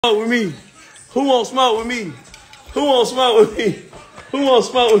Smoke with me? Who won't smoke with me? Who won't smoke with me? Who won't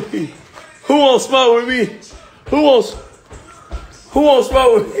smoke with me? Who won't smoke with me? Who won't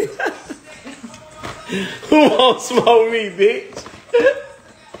smoke with me? Who won't smoke with me, bitch?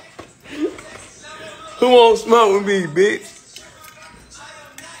 Who won't smoke with me, bitch?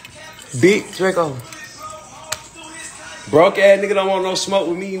 Big Draco. Broke ass nigga don't want no smoke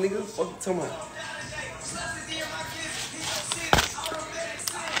with me, nigga. Fuck you talking about?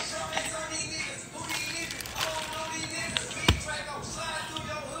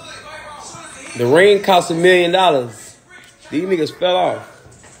 The ring cost $1 million. These niggas fell off.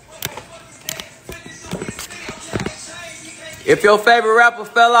 If your favorite rapper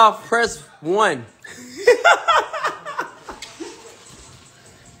fell off, press 1.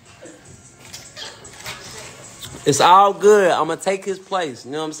 It's all good. I'm going to take his place.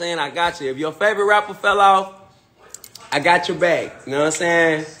 You know what I'm saying? I got you. If your favorite rapper fell off, I got your back. You know what I'm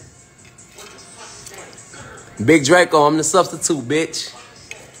saying? Big Draco, I'm the substitute, bitch.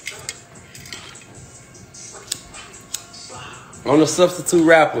 I'm the substitute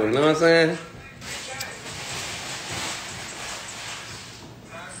rapper, you know what I'm saying?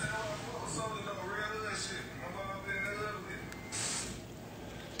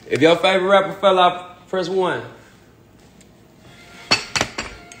 If your favorite rapper fell off, press 1.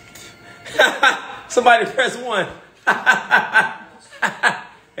 Somebody press 1. At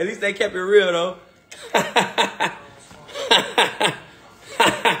least they kept it real, though.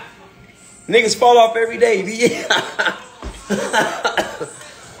 Niggas fall off every day, B.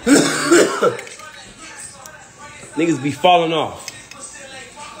 Niggas be falling off.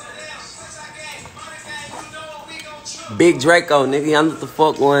 Big Draco, nigga, I know what the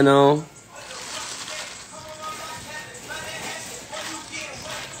fuck going on.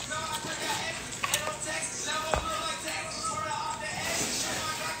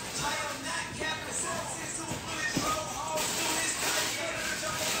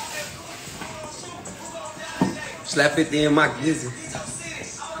 Slap 50 in my glizzy.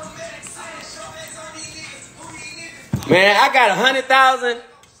 Man, I got 100,000.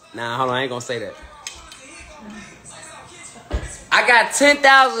 Nah, hold on, I ain't gonna say that. I got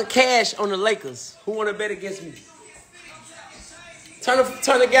 10,000 cash on the Lakers. Who wanna bet against me? Turn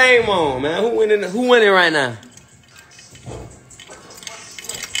the game on, man. Who winning right now?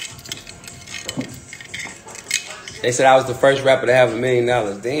 They said I was the first rapper to have $1 million.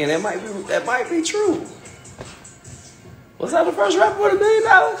 Damn, that might be true. Was I the first rapper with $1 million?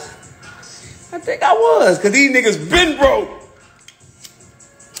 I think I was, cause these niggas been broke.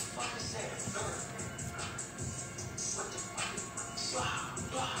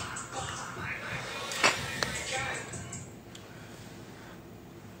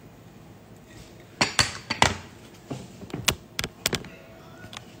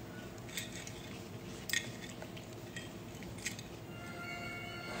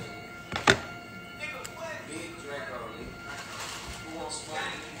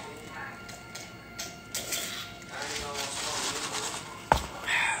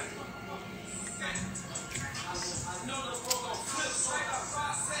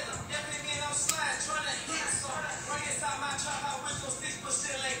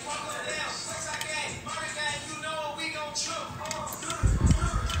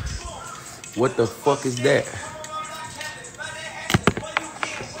 What the fuck is that?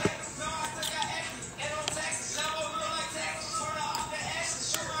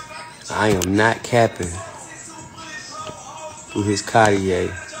 I am not capping through his Cartier.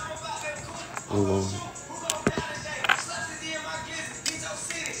 Hold on.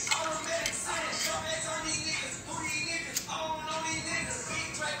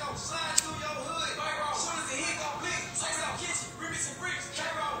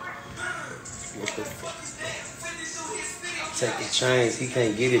 What the fuck? Take the chains, he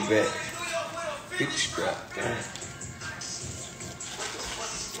can't get it back. 50 scrap, damn.